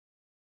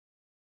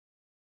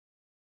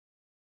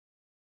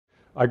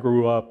I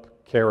grew up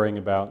caring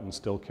about and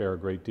still care a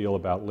great deal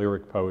about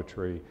lyric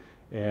poetry.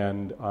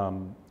 And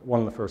one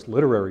of the first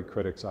literary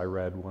critics I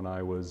read when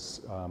I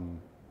was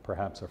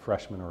perhaps a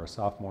freshman or a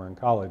sophomore in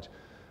college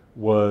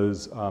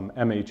was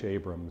M.H.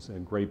 Abrams, a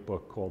great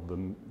book called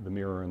The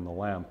Mirror and the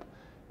Lamp.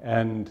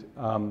 And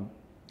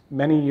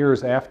many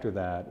years after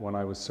that, when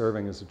I was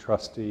serving as a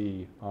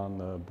trustee on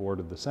the board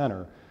of the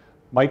center,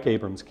 Mike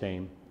Abrams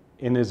came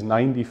in his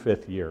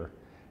 95th year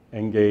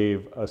and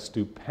gave a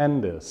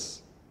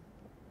stupendous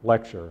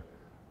lecture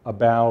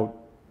about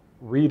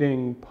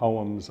reading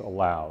poems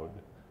aloud,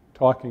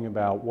 talking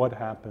about what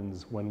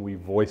happens when we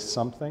voice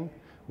something,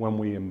 when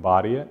we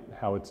embody it,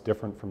 how it's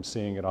different from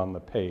seeing it on the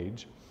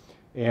page,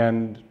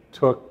 and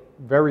took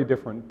very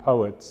different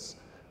poets,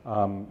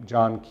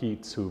 John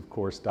Keats, who of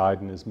course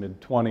died in his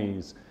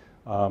mid-20s,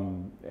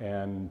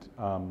 and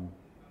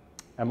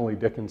Emily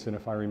Dickinson,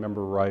 if I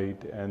remember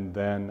right, and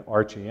then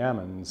Archie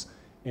Ammons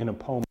in a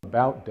poem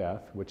about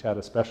death, which had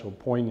a special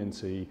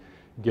poignancy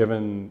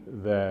given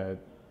that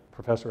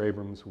Professor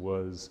Abrams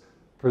was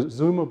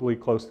presumably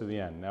close to the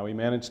end. Now, he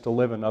managed to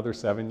live another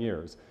 7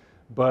 years,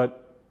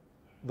 but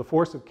the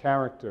force of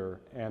character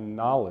and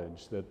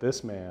knowledge that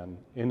this man,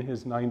 in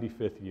his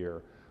 95th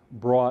year,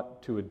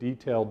 brought to a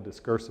detailed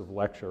discursive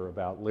lecture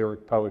about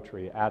lyric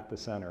poetry at the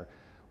center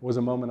was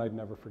a moment I'd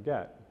never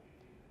forget.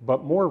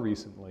 But more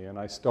recently, and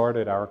I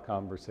started our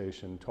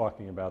conversation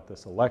talking about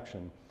this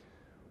election,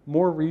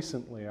 more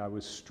recently I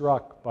was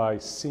struck by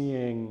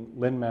seeing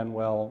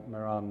Lin-Manuel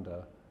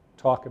Miranda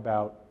talk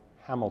about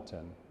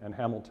Hamilton. And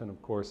Hamilton,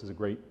 of course, is a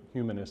great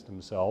humanist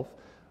himself,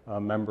 a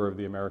member of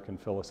the American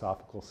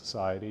Philosophical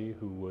Society,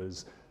 who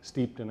was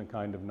steeped in a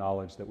kind of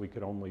knowledge that we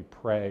could only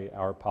pray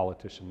our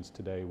politicians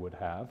today would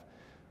have.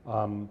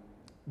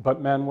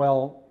 But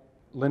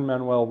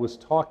Lin-Manuel was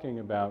talking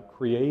about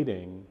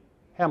creating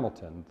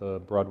Hamilton, the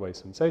Broadway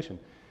sensation.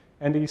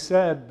 And he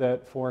said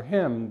that for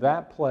him,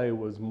 that play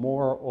was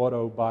more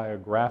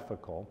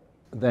autobiographical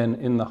than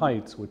In the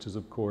Heights, which is,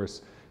 of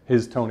course,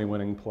 his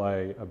Tony-winning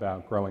play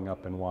about growing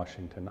up in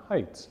Washington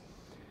Heights.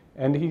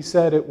 And he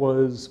said it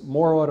was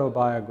more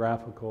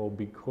autobiographical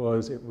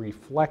because it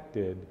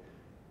reflected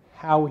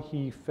how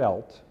he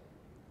felt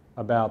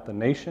about the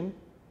nation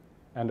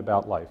and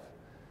about life.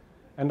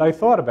 And I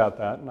thought about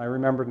that, and I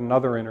remembered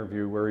another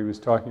interview where he was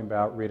talking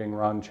about reading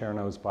Ron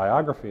Chernow's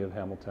biography of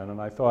Hamilton,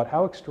 and I thought,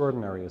 how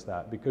extraordinary is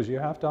that? Because you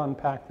have to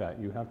unpack that.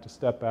 You have to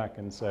step back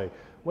and say,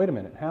 wait a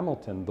minute,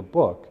 Hamilton, the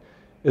book,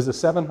 is a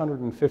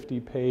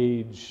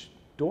 750-page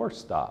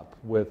doorstop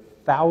with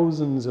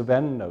thousands of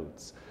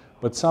endnotes,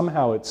 but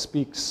somehow it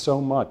speaks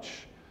so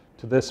much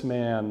to this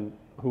man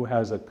who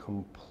has a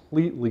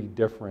completely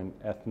different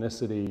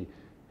ethnicity,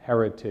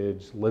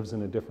 heritage, lives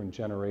in a different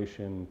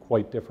generation,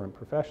 quite different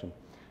profession.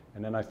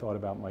 And then I thought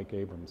about Mike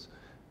Abrams,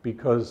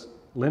 because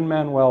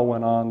Lin-Manuel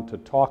went on to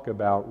talk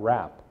about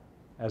rap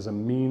as a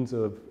means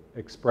of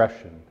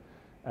expression,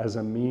 as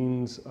a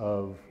means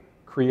of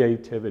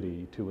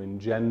creativity to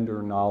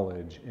engender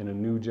knowledge in a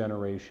new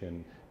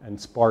generation and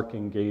spark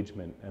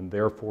engagement and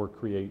therefore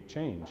create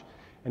change.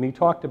 And he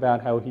talked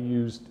about how he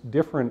used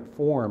different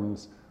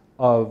forms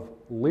of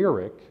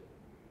lyric,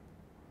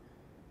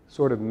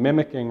 sort of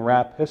mimicking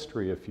rap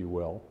history, if you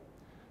will,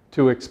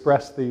 to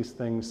express these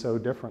things so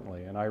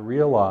differently. And I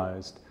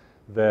realized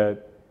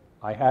that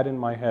I had in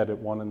my head at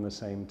one and the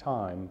same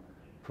time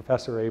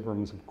Professor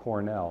Abrams of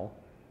Cornell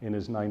in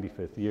his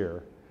 95th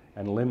year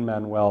and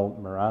Lin-Manuel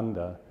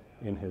Miranda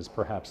in his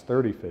perhaps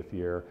 35th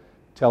year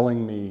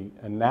telling me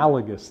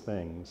analogous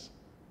things,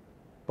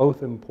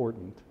 both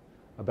important,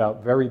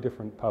 about very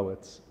different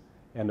poets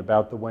and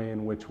about the way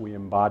in which we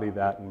embody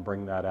that and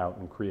bring that out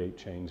and create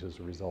change as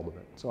a result of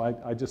it. So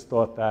I just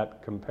thought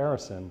that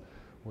comparison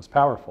was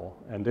powerful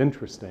and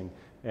interesting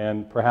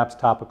and perhaps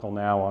topical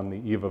now on the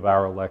eve of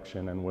our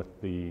election and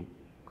with the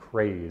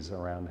craze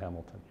around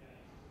Hamilton.